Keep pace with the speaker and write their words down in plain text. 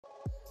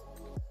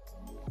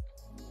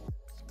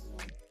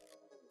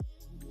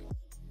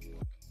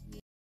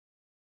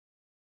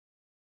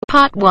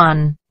Part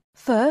 1.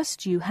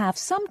 First, you have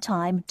some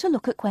time to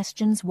look at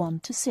questions 1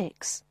 to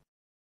 6.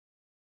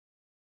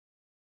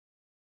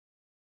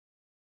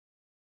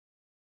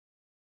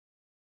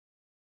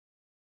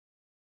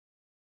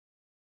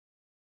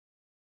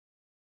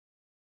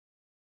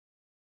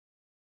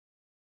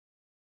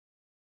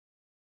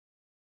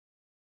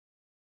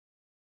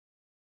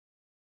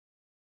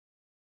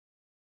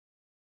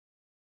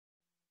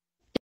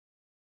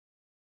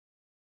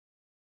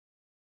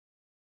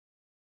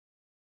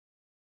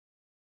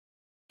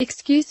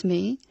 Excuse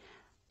me,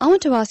 I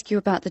want to ask you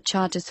about the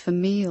charges for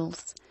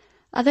meals.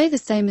 Are they the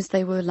same as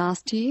they were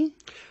last year?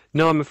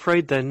 No, I'm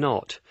afraid they're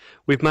not.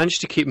 We've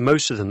managed to keep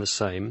most of them the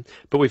same,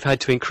 but we've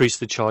had to increase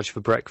the charge for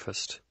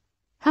breakfast.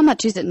 How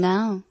much is it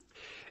now?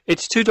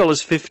 It's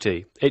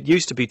 $2.50. It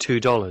used to be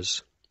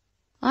 $2.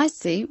 I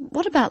see.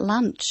 What about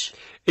lunch?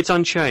 It's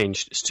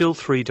unchanged, still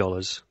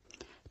 $3.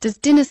 Does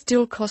dinner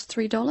still cost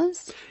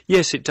 $3?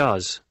 Yes, it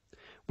does.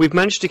 We've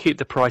managed to keep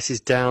the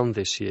prices down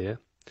this year,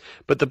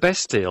 but the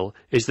best deal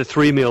is the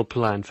 3-meal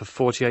plan for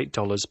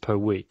 $48 per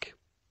week.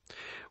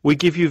 We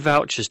give you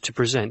vouchers to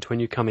present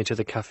when you come into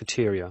the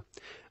cafeteria,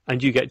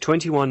 and you get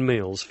 21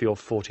 meals for your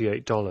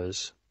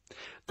 $48.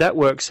 That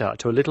works out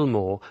to a little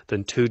more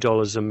than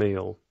 $2 a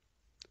meal.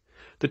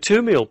 The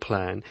 2-meal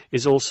plan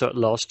is also at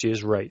last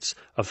year's rates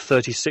of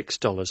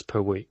 $36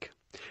 per week.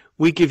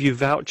 We give you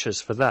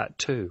vouchers for that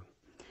too.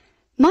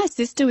 My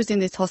sister was in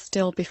this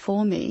hostel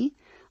before me.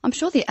 I'm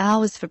sure the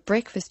hours for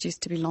breakfast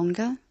used to be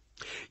longer.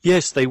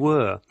 Yes, they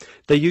were.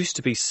 They used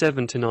to be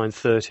 7 to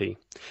 9:30,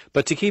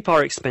 but to keep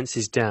our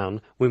expenses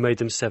down, we made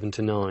them 7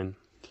 to 9.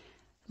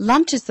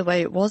 Lunch is the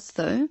way it was,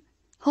 though.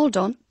 Hold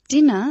on,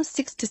 dinner,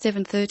 6 to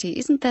 7:30,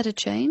 isn't that a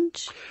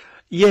change?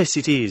 Yes,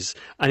 it is,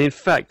 and in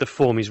fact the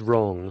form is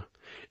wrong.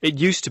 It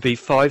used to be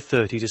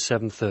 5:30 to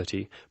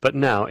 7:30, but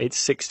now it's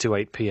 6 to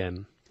 8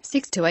 p.m.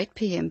 6 to 8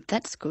 p.m,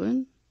 that's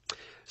good.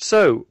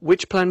 So,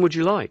 which plan would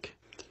you like?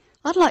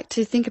 I'd like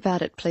to think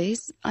about it,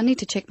 please. I need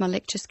to check my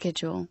lecture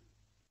schedule.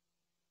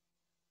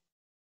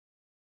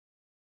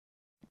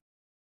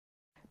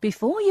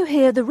 Before you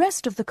hear the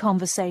rest of the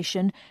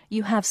conversation,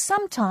 you have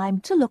some time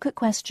to look at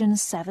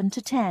questions 7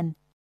 to 10.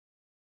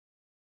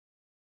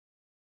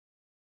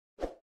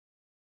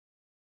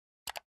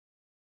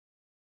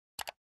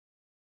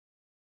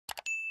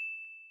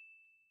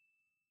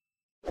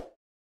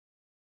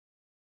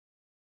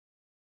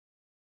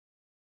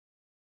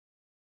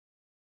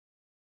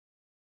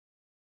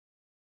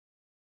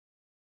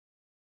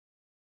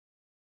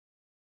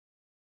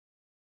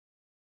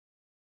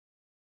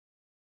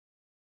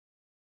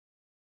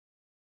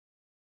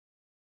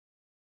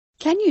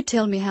 Can you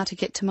tell me how to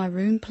get to my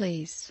room,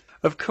 please?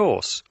 Of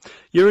course.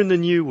 You're in the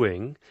new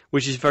wing,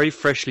 which is very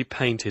freshly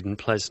painted and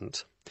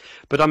pleasant.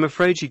 But I'm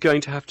afraid you're going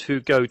to have to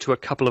go to a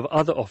couple of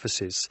other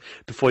offices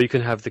before you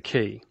can have the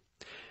key.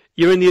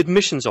 You're in the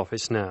admissions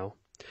office now.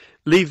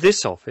 Leave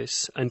this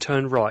office and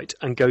turn right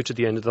and go to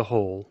the end of the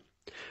hall.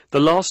 The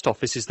last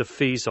office is the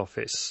fees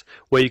office,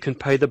 where you can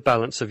pay the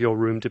balance of your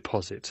room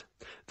deposit.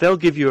 They'll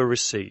give you a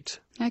receipt.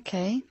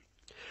 Okay.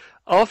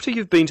 After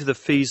you've been to the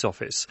fees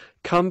office,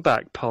 come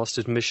back past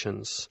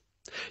admissions.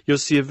 You'll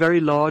see a very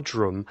large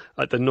room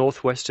at the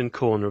northwestern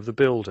corner of the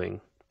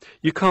building.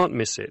 You can't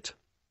miss it.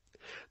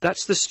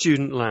 That's the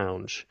student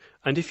lounge,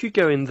 and if you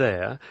go in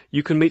there,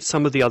 you can meet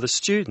some of the other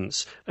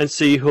students and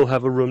see who'll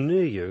have a room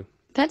near you.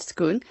 That's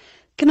good.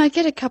 Can I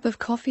get a cup of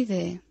coffee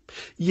there?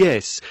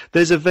 Yes,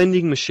 there's a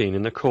vending machine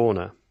in the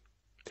corner.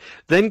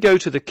 Then go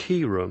to the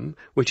key room,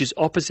 which is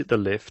opposite the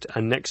lift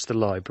and next to the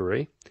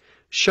library.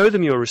 Show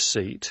them your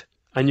receipt,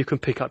 and you can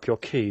pick up your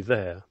key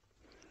there.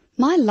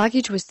 My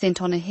luggage was sent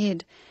on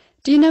ahead.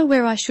 Do you know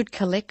where I should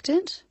collect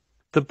it?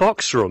 The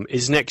box room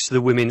is next to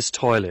the women's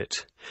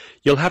toilet.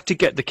 You'll have to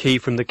get the key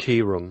from the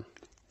key room.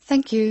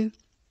 Thank you.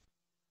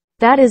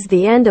 That is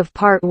the end of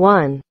Part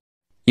 1.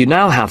 You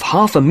now have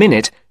half a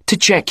minute to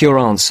check your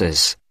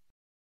answers.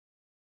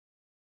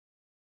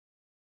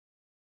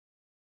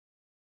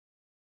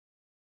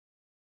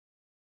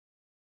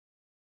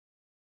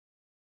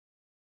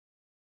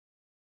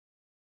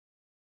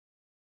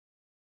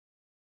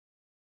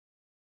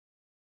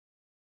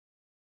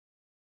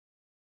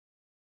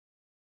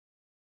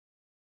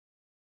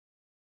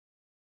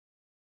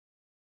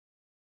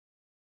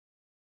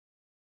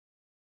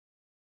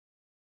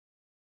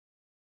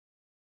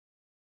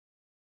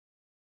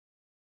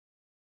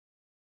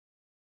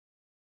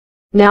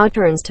 Now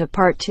turns to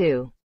Part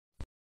 2.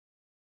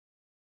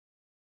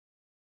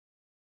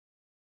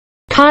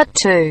 Cut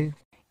 2.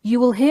 You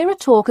will hear a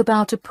talk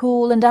about a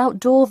pool and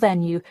outdoor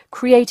venue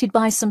created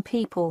by some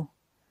people.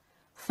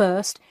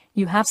 First,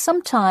 you have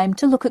some time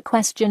to look at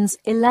questions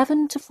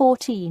 11 to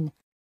 14.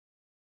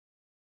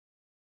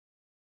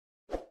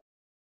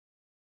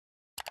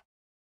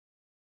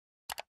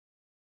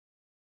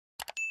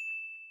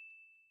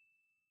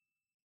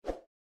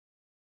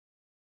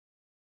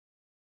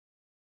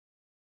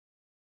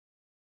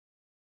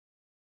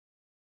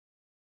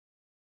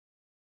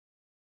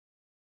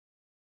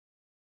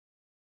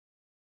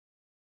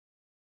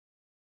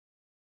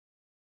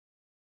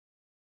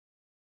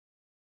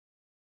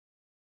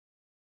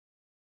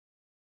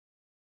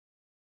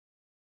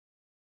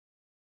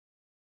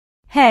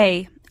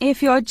 Hey,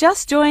 if you're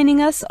just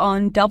joining us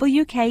on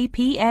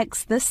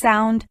WKPX The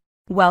Sound,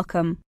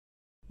 welcome.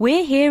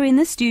 We're here in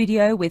the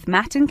studio with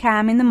Matt and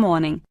Cam in the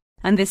morning,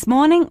 and this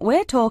morning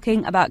we're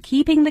talking about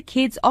keeping the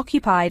kids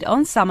occupied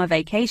on summer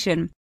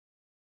vacation.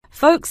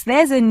 Folks,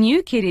 there's a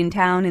new kid in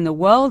town in the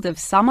world of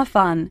summer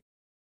fun.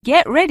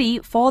 Get ready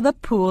for the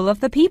Pool of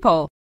the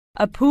People,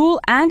 a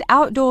pool and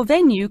outdoor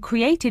venue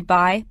created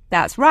by,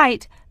 that's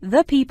right,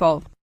 the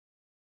people.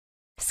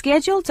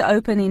 Scheduled to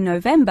open in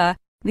November,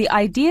 the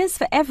ideas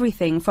for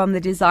everything from the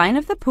design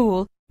of the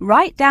pool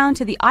right down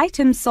to the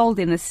items sold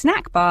in the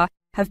snack bar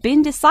have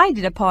been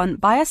decided upon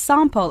by a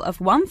sample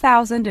of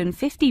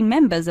 1,050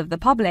 members of the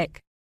public.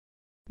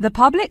 The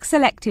public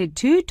selected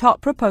 2 top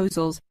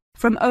proposals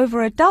from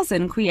over a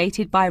dozen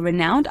created by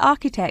renowned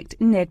architect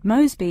Ned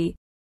Mosby,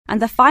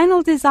 and the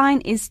final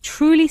design is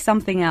truly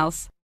something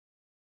else.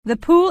 The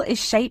pool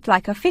is shaped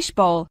like a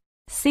fishbowl,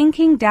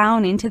 sinking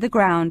down into the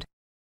ground.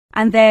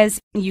 And there's,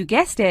 you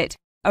guessed it,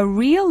 a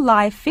real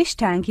live fish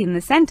tank in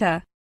the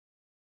center.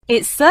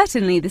 It's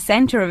certainly the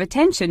center of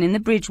attention in the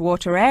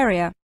Bridgewater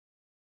area.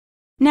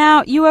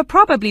 Now, you are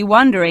probably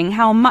wondering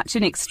how much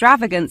an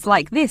extravagance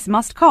like this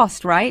must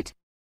cost, right?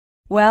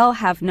 Well,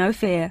 have no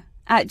fear.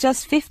 At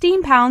just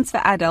 £15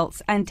 for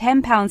adults and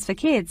 £10 for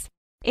kids,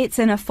 it's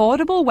an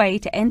affordable way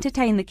to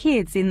entertain the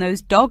kids in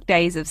those dog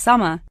days of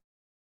summer.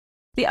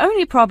 The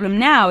only problem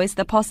now is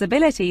the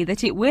possibility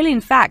that it will in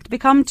fact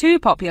become too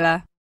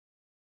popular.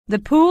 The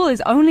pool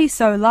is only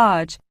so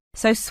large,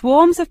 so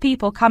swarms of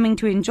people coming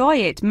to enjoy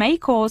it may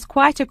cause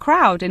quite a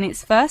crowd in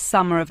its first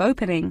summer of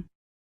opening.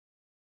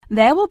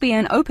 There will be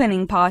an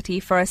opening party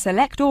for a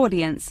select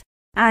audience,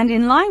 and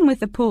in line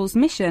with the pool's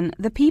mission,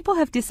 the people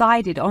have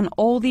decided on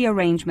all the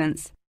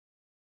arrangements.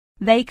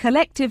 They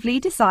collectively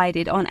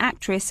decided on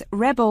actress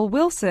Rebel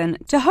Wilson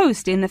to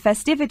host in the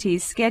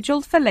festivities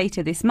scheduled for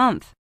later this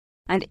month,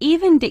 and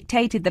even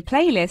dictated the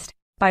playlist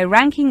by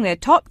ranking their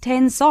top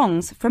 10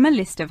 songs from a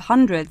list of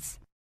hundreds.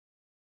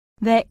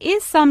 There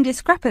is some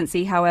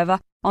discrepancy, however,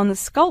 on the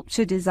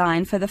sculpture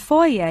design for the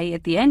foyer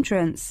at the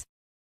entrance.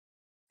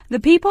 The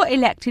people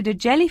elected a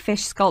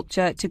jellyfish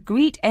sculpture to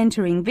greet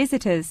entering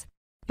visitors,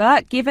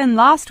 but given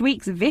last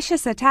week's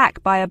vicious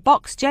attack by a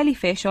box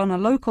jellyfish on a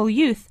local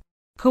youth,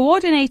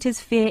 coordinators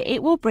fear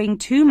it will bring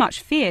too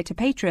much fear to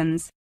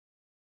patrons.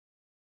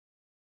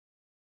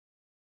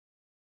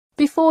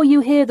 Before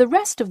you hear the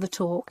rest of the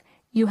talk,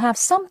 you have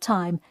some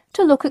time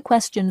to look at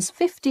questions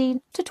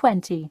 15 to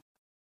 20.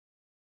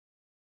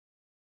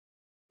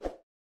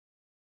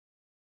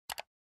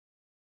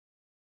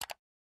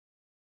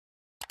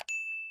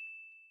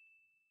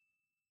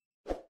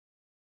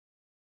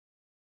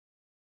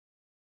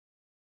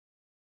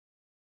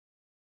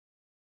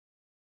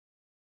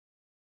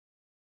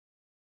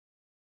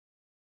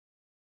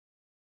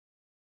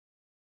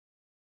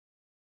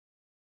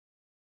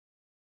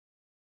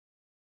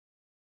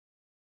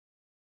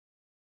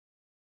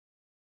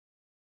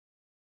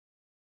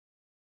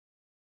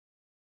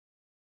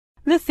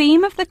 The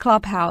theme of the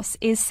clubhouse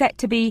is set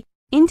to be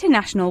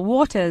International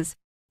Waters,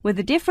 with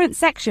a different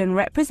section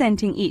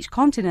representing each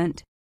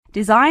continent,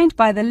 designed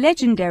by the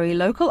legendary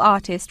local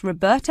artist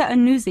Roberta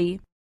Annuzzi.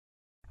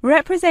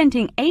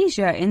 Representing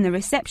Asia in the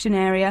reception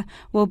area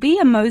will be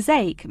a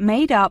mosaic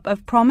made up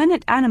of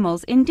prominent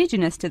animals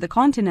indigenous to the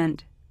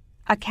continent.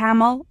 A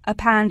camel, a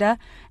panda,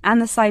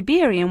 and the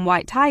Siberian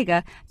white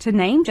tiger, to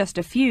name just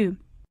a few.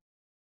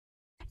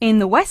 In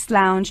the West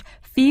Lounge,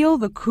 feel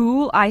the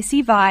cool,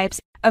 icy vibes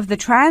of the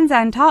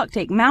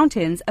Transantarctic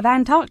Mountains of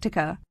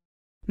Antarctica.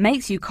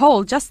 Makes you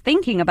cold just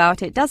thinking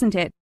about it, doesn't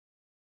it?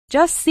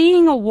 Just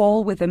seeing a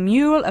wall with a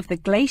mural of the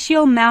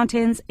glacial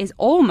mountains is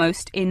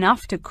almost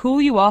enough to cool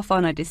you off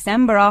on a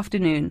December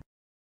afternoon.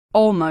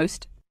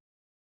 Almost.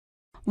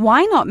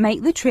 Why not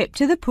make the trip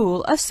to the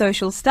pool a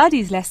social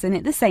studies lesson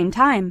at the same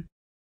time?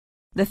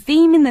 The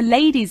theme in the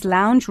ladies'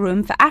 lounge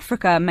room for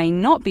Africa may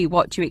not be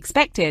what you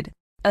expected.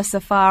 A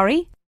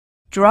safari?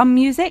 Drum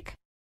music?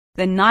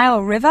 The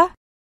Nile River?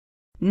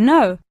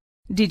 No.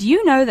 Did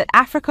you know that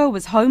Africa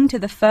was home to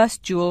the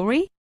first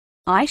jewelry?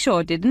 I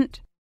sure didn't.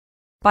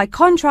 By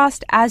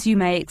contrast, as you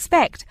may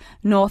expect,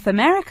 North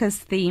America's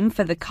theme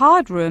for the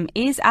card room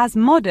is as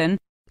modern,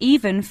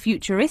 even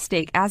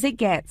futuristic as it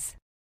gets.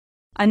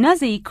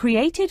 Annuzzi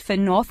created for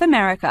North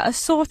America a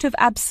sort of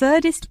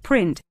absurdist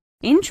print,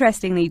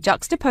 interestingly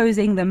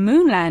juxtaposing the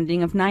moon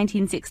landing of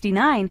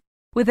 1969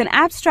 with an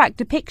abstract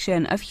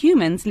depiction of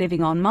humans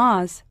living on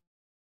Mars.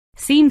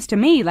 Seems to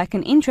me like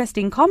an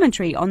interesting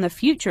commentary on the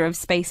future of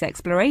space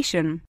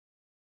exploration.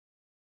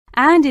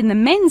 And in the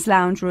men's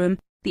lounge room,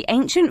 the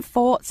ancient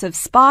forts of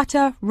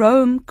Sparta,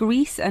 Rome,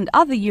 Greece, and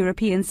other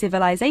European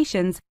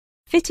civilizations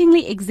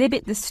fittingly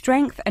exhibit the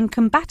strength and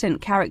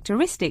combatant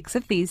characteristics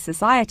of these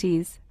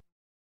societies.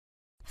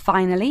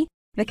 Finally,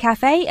 the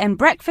cafe and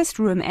breakfast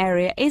room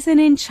area is an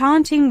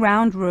enchanting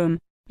round room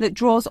that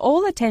draws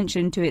all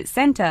attention to its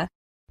center,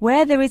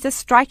 where there is a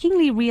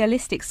strikingly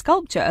realistic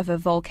sculpture of a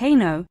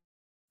volcano.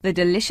 The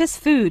delicious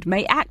food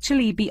may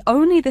actually be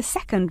only the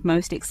second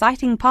most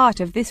exciting part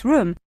of this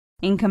room,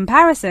 in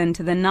comparison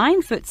to the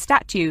 9-foot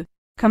statue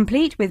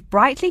complete with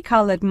brightly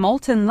coloured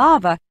molten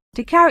lava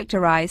to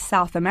characterise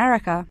South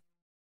America.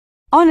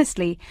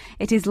 Honestly,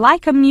 it is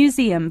like a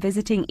museum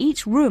visiting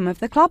each room of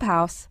the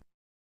clubhouse.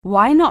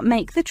 Why not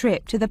make the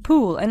trip to the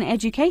pool an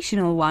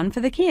educational one for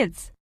the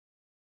kids?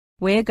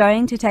 We're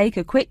going to take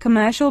a quick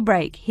commercial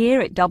break here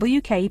at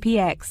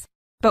WKPX,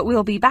 but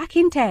we'll be back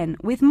in 10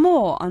 with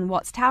more on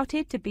what's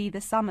touted to be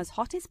the summer's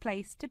hottest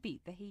place to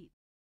beat the heat.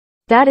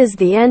 That is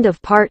the end of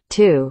part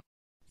 2.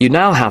 You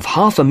now have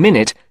half a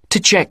minute to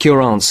check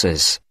your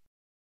answers.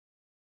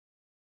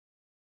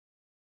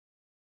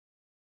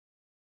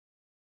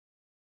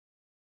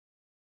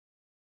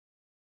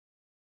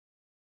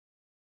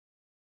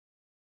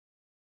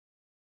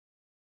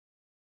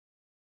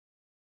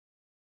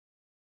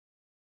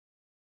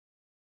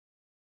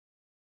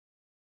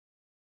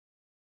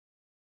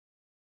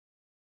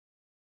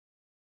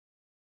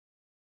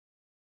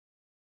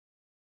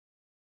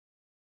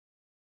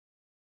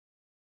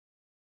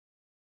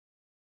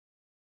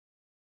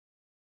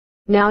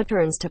 Now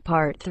turns to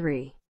part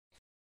 3.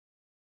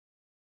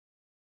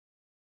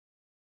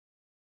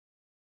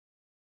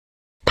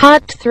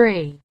 Part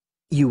 3.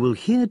 You will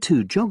hear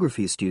two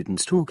geography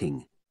students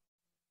talking.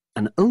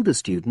 An older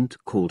student,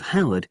 called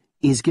Howard,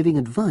 is giving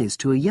advice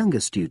to a younger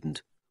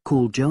student,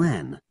 called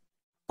Joanne,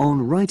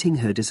 on writing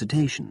her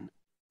dissertation.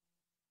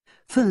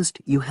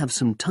 First, you have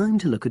some time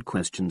to look at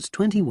questions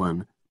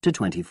 21 to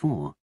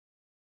 24.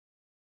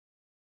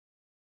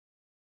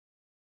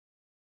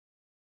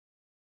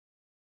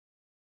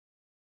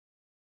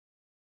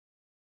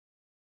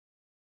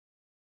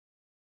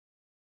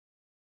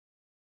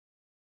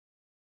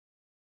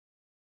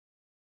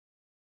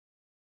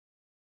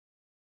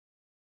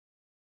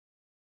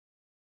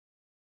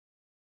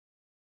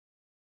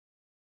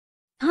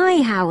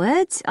 Hi,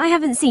 Howard. I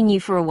haven't seen you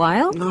for a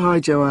while. Hi,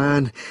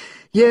 Joanne.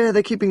 Yeah,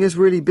 they're keeping us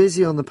really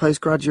busy on the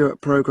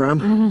postgraduate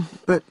programme.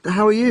 But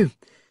how are you?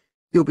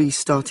 You'll be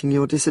starting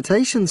your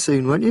dissertation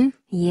soon, won't you?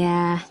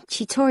 Yeah,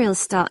 tutorials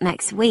start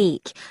next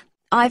week.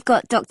 I've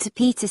got Dr.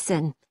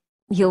 Peterson.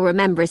 You'll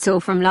remember it all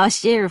from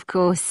last year, of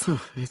course.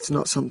 It's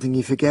not something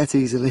you forget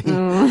easily.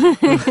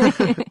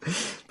 Oh.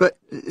 But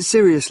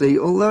seriously,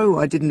 although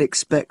I didn't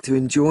expect to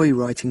enjoy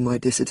writing my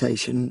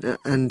dissertation,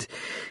 and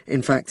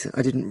in fact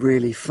I didn't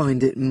really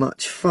find it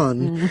much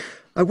fun,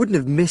 I wouldn't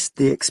have missed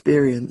the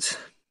experience.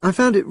 I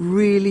found it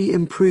really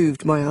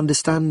improved my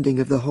understanding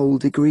of the whole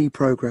degree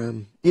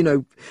programme, you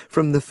know,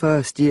 from the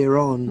first year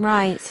on.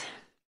 Right.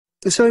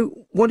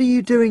 So, what are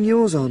you doing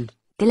yours on?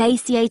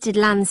 Glaciated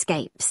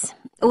landscapes.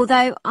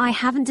 Although I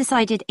haven't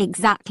decided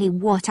exactly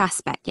what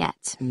aspect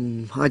yet.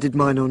 I did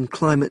mine on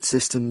climate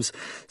systems,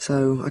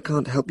 so I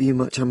can't help you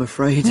much, I'm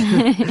afraid.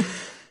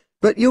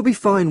 But you'll be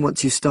fine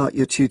once you start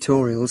your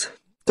tutorials.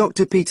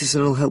 Dr.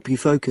 Peterson will help you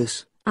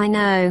focus. I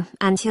know,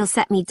 and he'll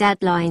set me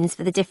deadlines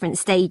for the different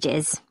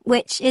stages,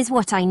 which is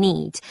what I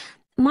need.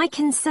 My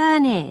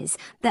concern is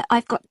that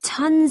I've got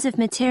tons of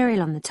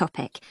material on the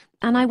topic,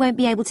 and I won't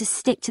be able to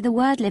stick to the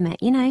word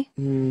limit, you know.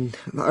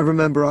 I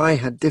remember I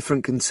had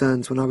different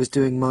concerns when I was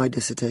doing my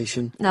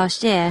dissertation.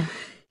 Last year?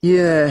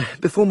 Yeah,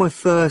 before my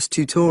first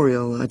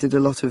tutorial I did a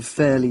lot of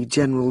fairly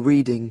general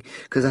reading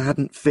because I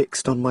hadn't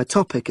fixed on my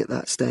topic at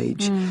that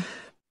stage.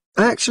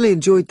 I actually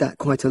enjoyed that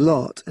quite a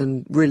lot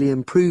and really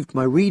improved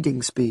my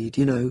reading speed,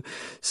 you know,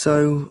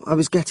 so I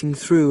was getting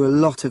through a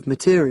lot of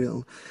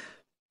material.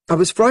 I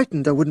was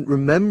frightened I wouldn't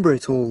remember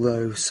it all,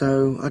 though,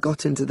 so I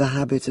got into the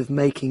habit of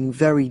making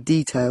very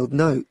detailed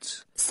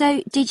notes.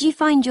 So, did you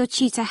find your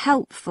tutor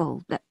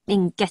helpful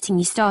in getting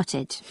you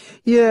started?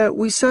 Yeah,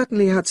 we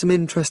certainly had some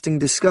interesting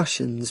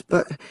discussions,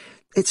 but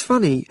it's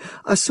funny,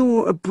 I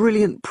saw a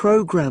brilliant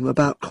programme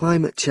about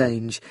climate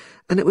change,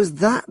 and it was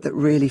that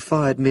really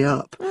fired me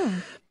up.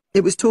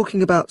 It was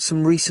talking about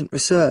some recent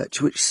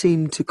research which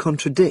seemed to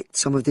contradict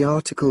some of the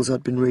articles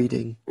I'd been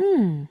reading.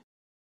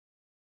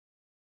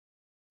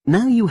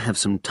 Now you have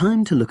some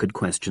time to look at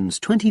questions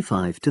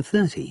 25 to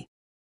 30.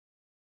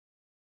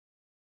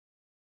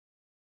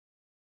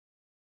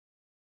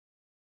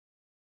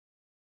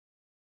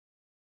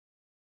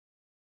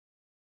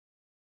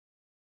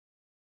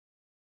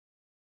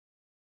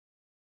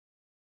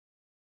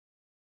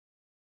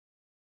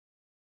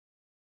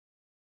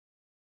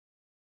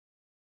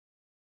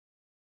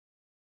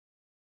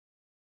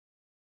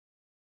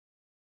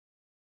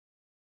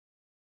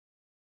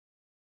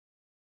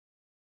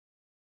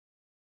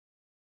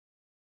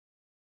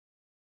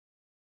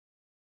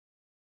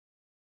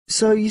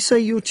 So you say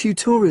your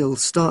tutorials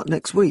start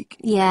next week?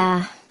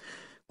 Yeah.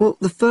 Well,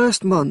 the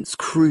first month's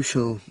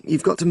crucial.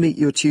 You've got to meet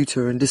your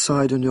tutor and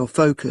decide on your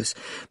focus,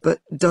 but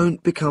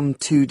don't become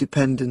too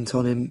dependent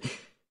on him.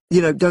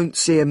 You know, don't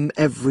see him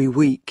every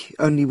week,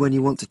 only when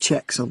you want to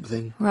check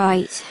something.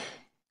 Right.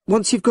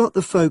 Once you've got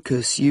the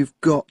focus, you've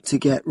got to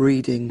get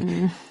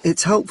reading.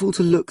 It's helpful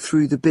to look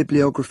through the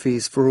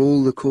bibliographies for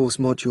all the course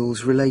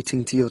modules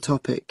relating to your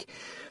topic,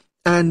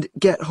 and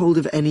get hold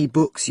of any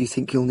books you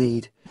think you'll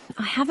need.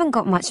 I haven't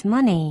got much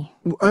money.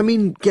 I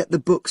mean, get the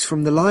books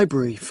from the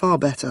library, far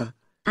better.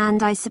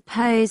 And I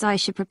suppose I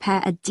should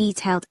prepare a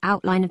detailed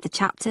outline of the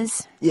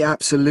chapters? Yeah,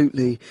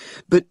 absolutely.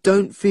 But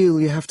don't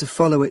feel you have to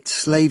follow it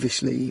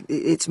slavishly.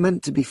 It's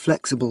meant to be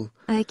flexible.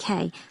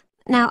 OK.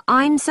 Now,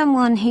 I'm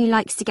someone who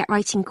likes to get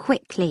writing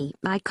quickly.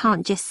 I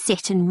can't just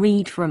sit and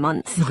read for a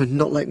month.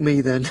 Not like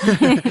me, then.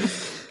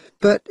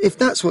 But if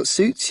that's what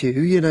suits you,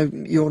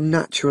 your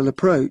natural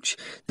approach,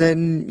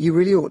 then you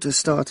really ought to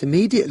start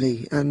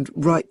immediately and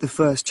write the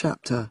first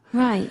chapter.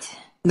 Right.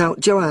 Now,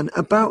 Joanne,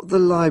 about the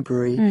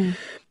library,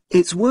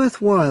 it's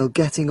worthwhile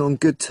getting on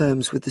good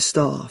terms with the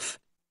staff.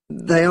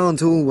 They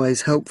aren't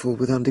always helpful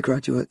with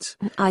undergraduates.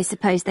 I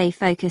suppose they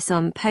focus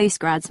on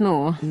postgrads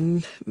more.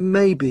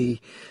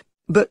 Maybe.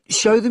 But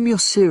show them you're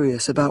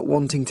serious about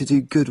wanting to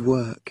do good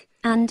work.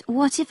 And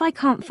what if I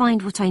can't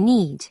find what I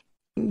need?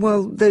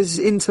 Well, there's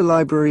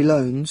interlibrary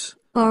loans.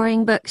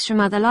 Borrowing books from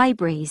other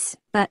libraries,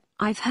 but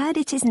I've heard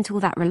it isn't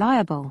all that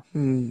reliable.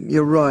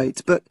 You're right,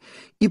 but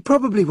you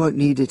probably won't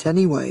need it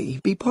anyway.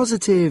 Be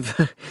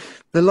positive.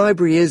 The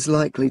library is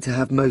likely to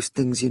have most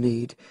things you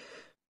need.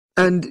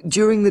 And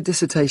during the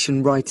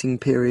dissertation writing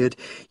period,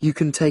 you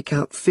can take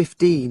out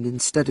 15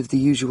 instead of the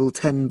usual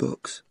 10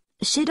 books.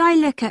 Should I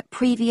look at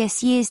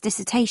previous year's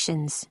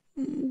dissertations?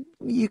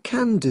 You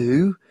can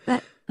do.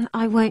 But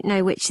I won't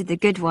know which are the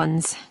good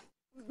ones.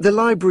 The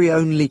library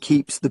only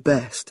keeps the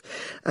best,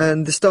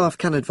 and the staff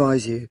can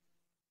advise you.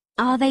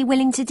 Are they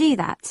willing to do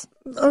that?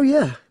 Oh,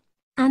 yeah.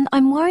 And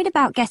I'm worried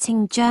about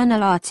getting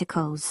journal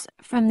articles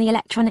from the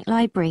electronic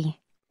library.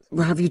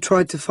 Have you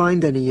tried to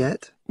find any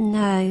yet?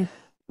 No.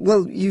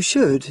 Well, you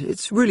should.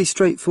 It's really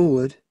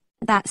straightforward.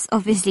 That's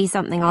obviously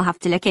something I'll have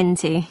to look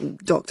into.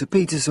 Dr.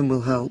 Peterson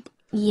will help.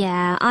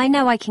 Yeah, I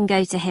know I can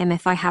go to him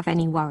if I have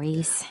any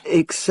worries.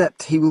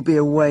 Except he will be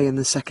away in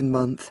the second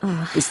month.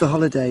 It's the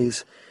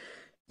holidays.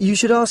 You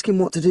should ask him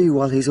what to do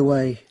while he's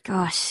away.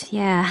 Gosh,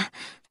 yeah.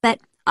 But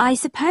I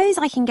suppose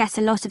I can get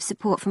a lot of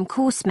support from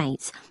course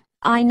mates.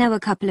 I know a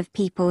couple of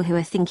people who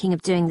are thinking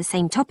of doing the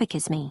same topic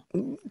as me.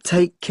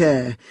 Take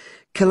care.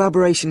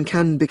 Collaboration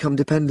can become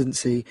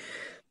dependency.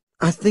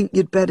 I think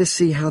you'd better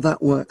see how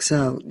that works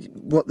out,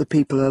 what the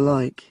people are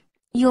like.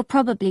 You're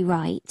probably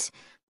right.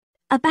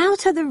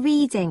 About other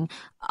reading,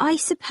 I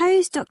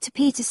suppose Dr.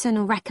 Peterson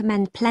will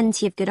recommend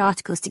plenty of good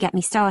articles to get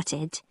me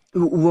started.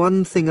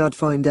 One thing I'd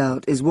find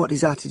out is what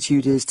his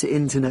attitude is to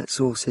internet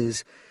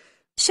sources.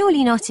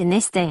 Surely not in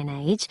this day and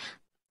age.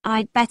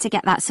 I'd better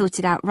get that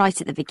sorted out right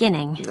at the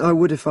beginning. I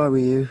would if I were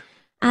you.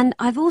 And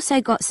I've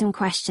also got some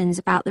questions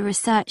about the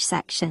research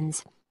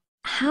sections.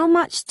 How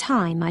much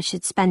time I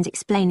should spend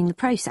explaining the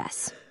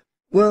process?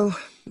 Well,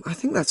 I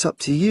think that's up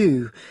to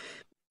you.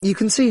 You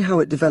can see how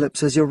it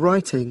develops as you're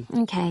writing.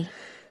 OK.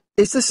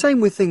 It's the same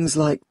with things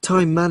like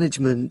time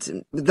management.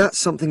 That's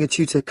something a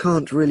tutor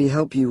can't really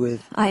help you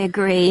with. I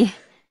agree.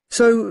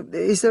 So,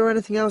 is there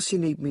anything else you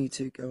need me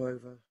to go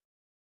over?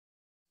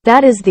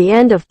 That is the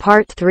end of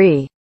part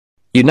 3.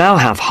 You now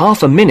have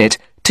half a minute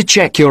to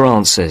check your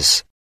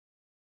answers.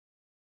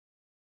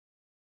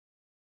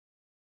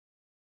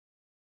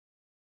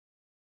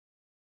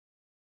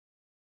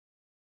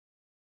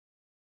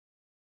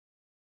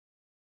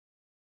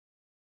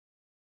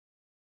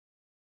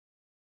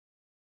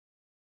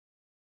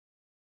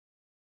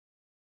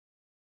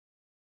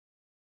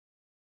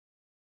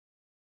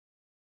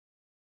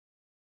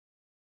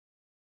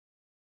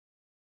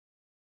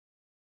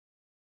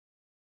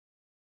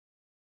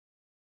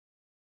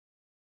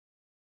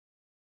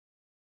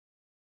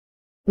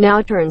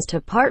 Now turns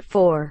to part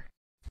 4.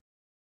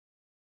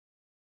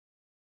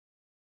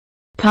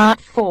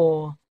 Part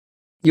 4.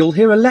 You'll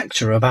hear a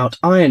lecture about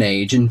Iron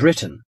Age in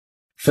Britain.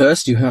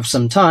 First, you have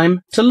some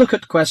time to look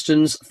at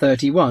questions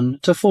 31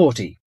 to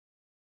 40.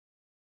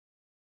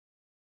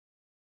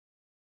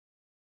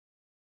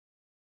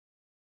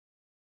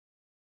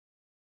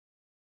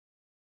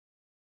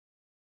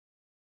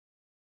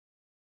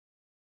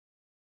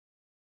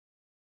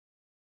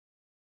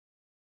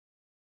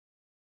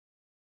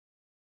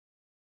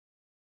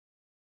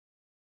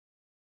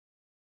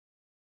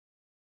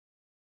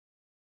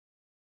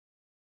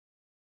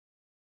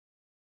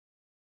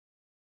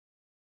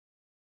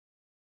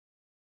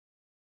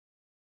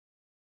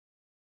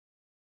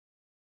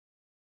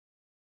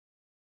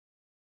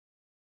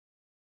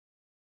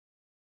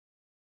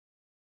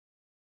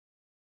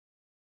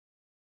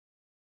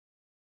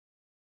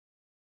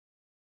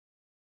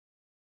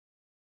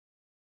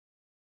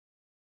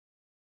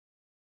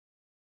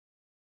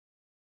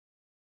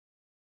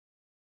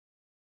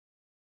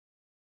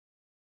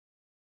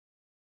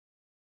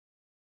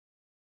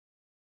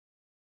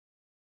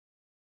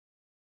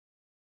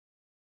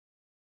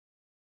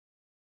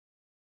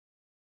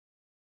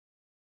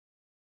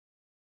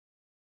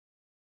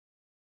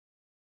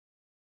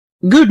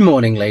 Good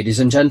morning, ladies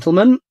and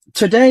gentlemen.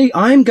 Today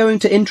I'm going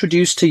to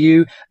introduce to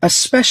you a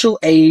special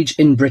age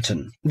in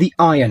Britain, the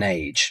Iron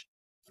Age.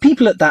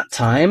 People at that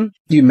time,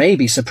 you may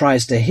be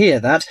surprised to hear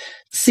that,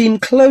 seem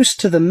close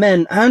to the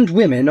men and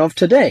women of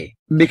today,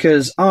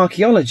 because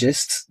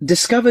archaeologists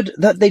discovered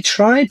that they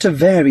tried to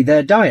vary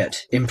their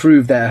diet,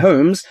 improve their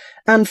homes,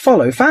 and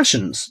follow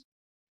fashions.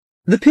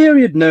 The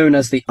period known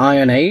as the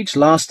Iron Age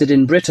lasted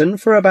in Britain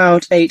for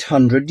about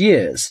 800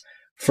 years,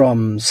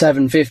 from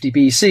 750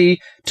 BC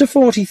to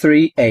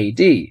 43 AD.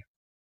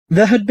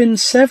 There had been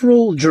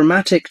several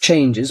dramatic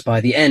changes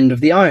by the end of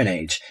the Iron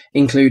Age,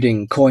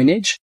 including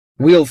coinage,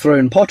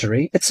 wheel-thrown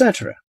pottery,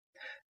 etc.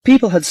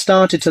 People had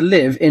started to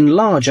live in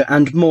larger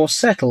and more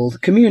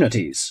settled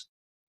communities.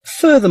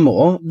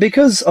 Furthermore,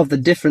 because of the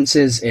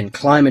differences in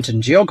climate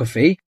and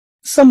geography,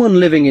 someone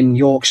living in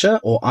Yorkshire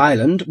or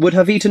Ireland would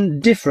have eaten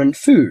different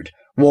food,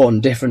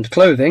 worn different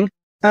clothing,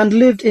 and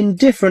lived in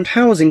different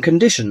housing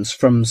conditions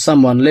from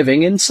someone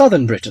living in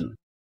southern Britain.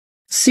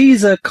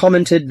 Caesar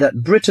commented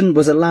that Britain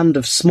was a land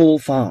of small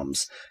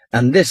farms,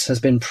 and this has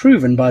been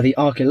proven by the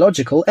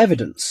archaeological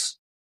evidence.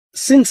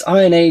 Since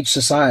Iron Age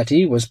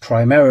society was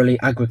primarily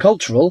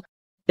agricultural,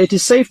 it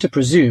is safe to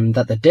presume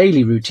that the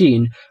daily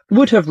routine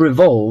would have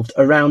revolved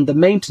around the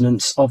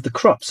maintenance of the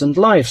crops and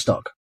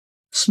livestock.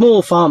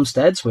 Small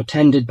farmsteads were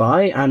tended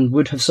by and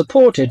would have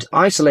supported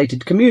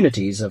isolated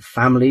communities of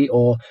family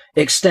or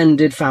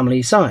extended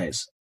family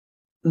size.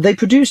 They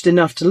produced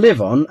enough to live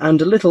on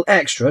and a little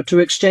extra to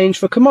exchange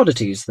for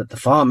commodities that the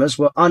farmers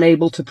were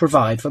unable to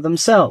provide for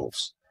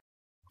themselves.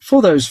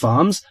 For those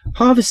farms,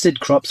 harvested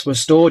crops were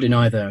stored in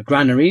either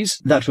granaries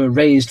that were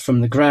raised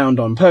from the ground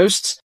on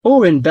posts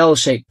or in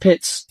bell-shaped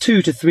pits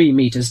 2 to 3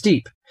 meters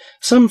deep.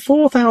 Some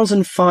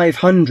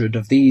 4,500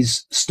 of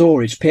these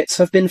storage pits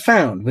have been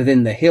found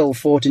within the hill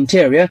fort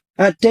interior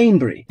at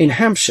Danebury in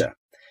Hampshire,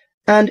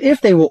 and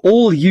if they were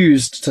all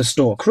used to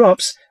store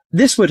crops,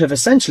 this would have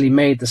essentially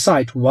made the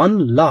site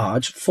one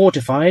large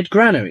fortified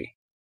granary.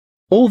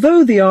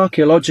 Although the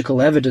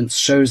archaeological evidence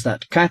shows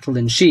that cattle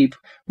and sheep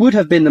would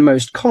have been the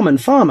most common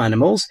farm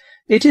animals,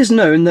 it is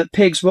known that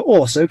pigs were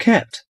also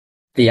kept.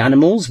 The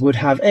animals would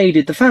have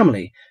aided the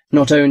family,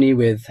 not only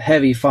with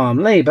heavy farm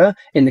labour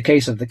in the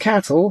case of the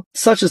cattle,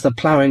 such as the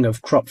ploughing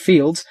of crop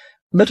fields,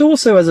 but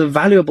also as a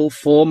valuable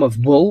form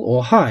of wool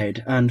or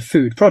hide and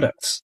food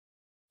products.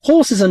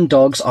 Horses and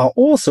dogs are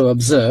also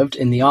observed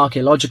in the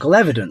archaeological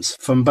evidence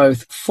from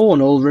both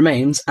faunal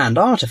remains and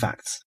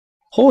artefacts.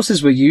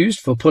 Horses were used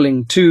for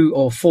pulling 2-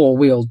 or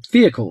 4-wheeled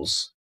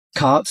vehicles,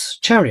 carts,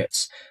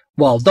 chariots,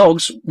 while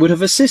dogs would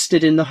have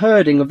assisted in the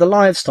herding of the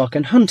livestock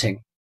and hunting.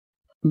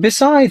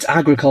 Besides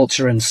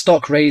agriculture and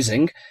stock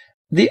raising,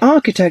 the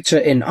architecture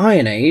in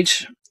Iron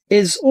Age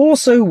is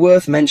also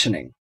worth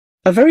mentioning.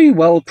 A very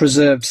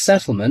well-preserved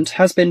settlement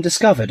has been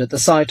discovered at the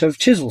site of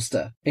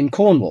Chislester in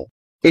Cornwall.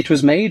 It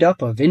was made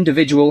up of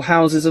individual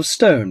houses of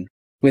stone,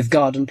 with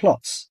garden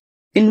plots.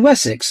 In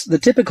Wessex, the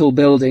typical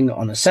building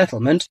on a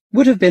settlement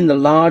would have been the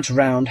large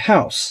round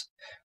house.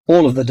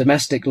 All of the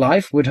domestic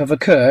life would have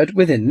occurred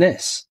within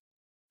this.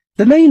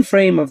 The main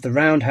frame of the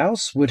round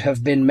house would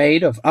have been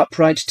made of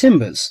upright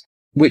timbers,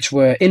 which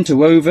were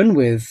interwoven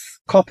with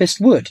coppiced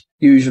wood,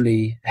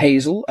 usually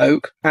hazel,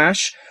 oak,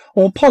 ash,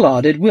 or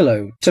pollarded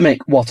willow, to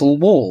make wattle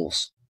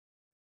walls.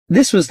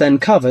 This was then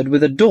covered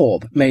with a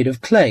daub made of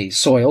clay,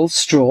 soil,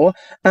 straw,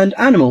 and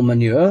animal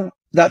manure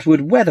that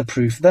would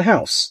weatherproof the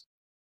house.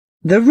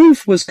 The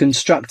roof was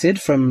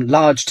constructed from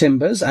large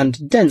timbers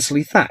and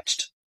densely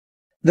thatched.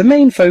 The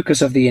main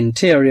focus of the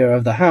interior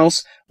of the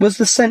house was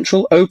the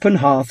central open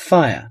hearth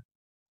fire.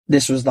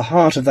 This was the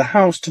heart of the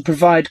house to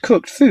provide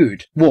cooked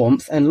food,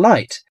 warmth, and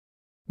light.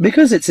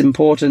 Because its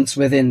importance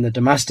within the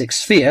domestic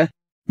sphere,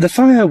 the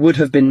fire would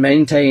have been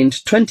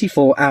maintained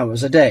 24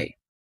 hours a day.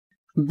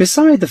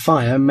 Beside the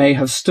fire may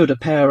have stood a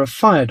pair of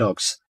fire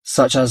dogs,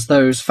 such as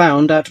those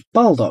found at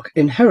Baldock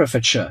in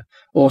Herefordshire,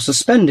 or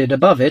suspended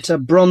above it a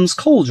bronze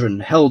cauldron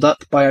held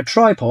up by a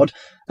tripod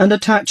and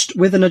attached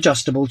with an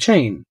adjustable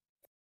chain.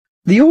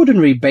 The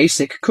ordinary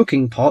basic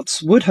cooking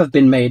pots would have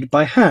been made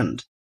by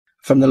hand,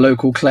 from the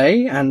local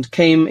clay, and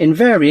came in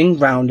varying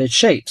rounded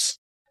shapes,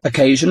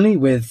 occasionally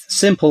with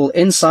simple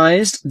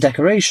incised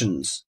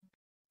decorations.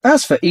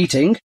 As for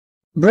eating,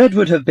 bread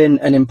would have been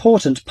an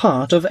important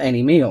part of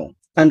any meal,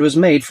 and was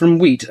made from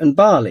wheat and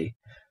barley.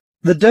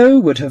 The dough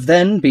would have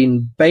then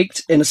been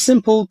baked in a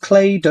simple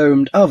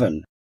clay-domed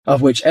oven,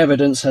 of which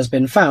evidence has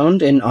been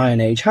found in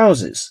Iron Age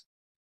houses.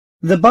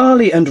 The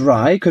barley and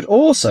rye could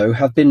also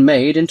have been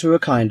made into a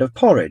kind of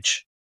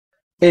porridge.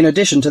 In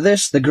addition to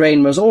this, the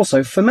grain was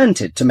also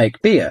fermented to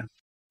make beer,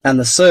 and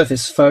the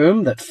surface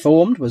foam that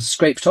formed was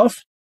scraped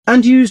off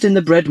and used in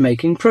the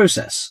bread-making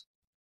process.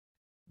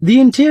 The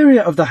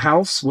interior of the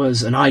house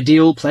was an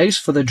ideal place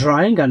for the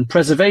drying and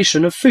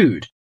preservation of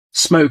food.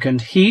 Smoke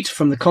and heat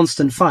from the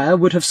constant fire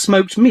would have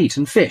smoked meat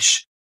and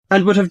fish,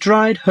 and would have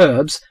dried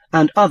herbs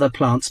and other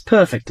plants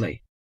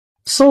perfectly.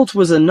 Salt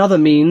was another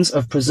means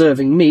of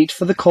preserving meat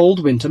for the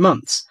cold winter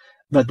months,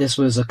 but this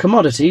was a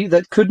commodity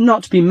that could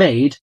not be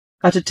made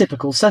at a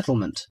typical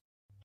settlement.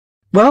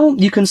 Well,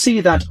 you can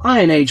see that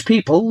Iron Age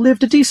people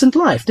lived a decent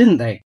life, didn't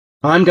they?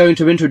 I'm going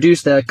to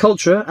introduce their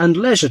culture and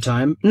leisure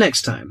time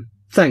next time.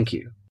 Thank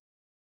you.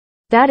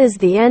 That is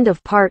the end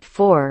of part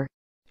 4.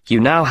 You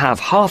now have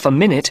half a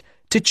minute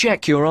to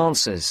check your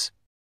answers.